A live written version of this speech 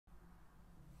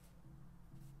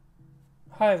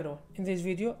Hi everyone, in this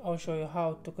video I'll show you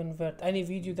how to convert any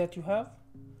video that you have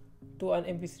to an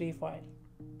MP3 file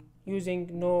using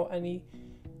no any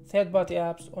third-party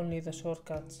apps, only the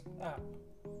Shortcuts app.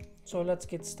 So let's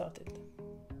get started.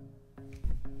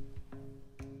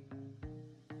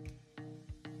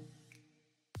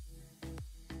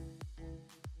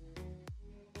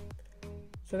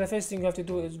 So the first thing you have to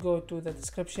do is go to the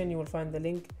description. You will find the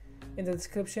link in the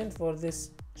description for this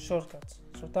shortcuts.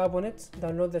 So tap on it,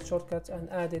 download the shortcuts and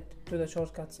add it to the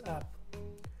Shortcuts app.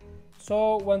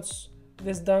 So once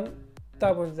this done,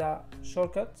 tap on the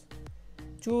shortcut,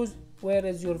 choose where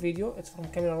is your video, it's from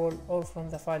camera roll or from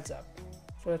the files app.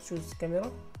 So let's choose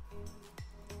camera,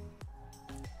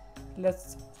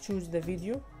 let's choose the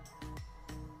video,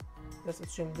 let's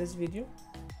assume this video,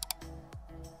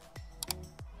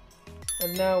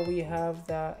 and now we have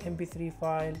the MP3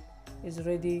 file is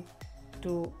ready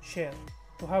to share.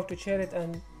 To how to share it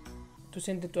and to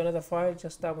send it to another file,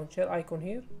 just tap on share icon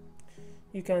here.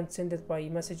 You can send it by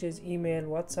messages, email,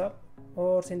 WhatsApp,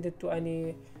 or send it to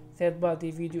any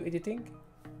third-party video editing.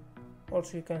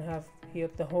 Also you can have here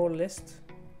the whole list,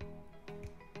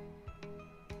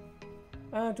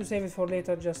 and to save it for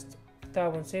later just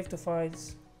tap on save to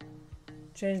files,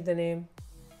 change the name,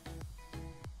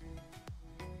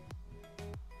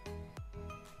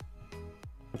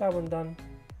 tap on done,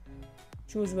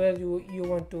 choose where you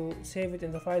want to save it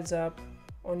in the files app,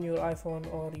 on your iPhone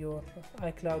or your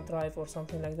iCloud drive or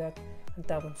something like that, and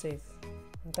tap on save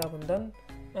and tap on done,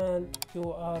 and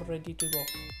you are ready to go.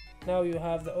 Now you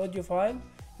have the audio file.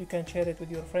 You can share it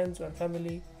with your friends and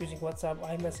family using WhatsApp,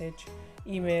 iMessage,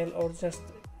 email, or just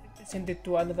send it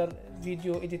to another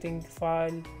video editing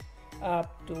file app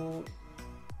to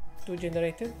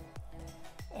generate it.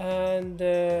 And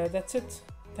that's it.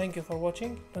 Thank you for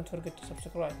watching. Don't forget to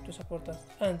subscribe to support us,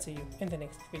 and see you in the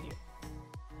next video.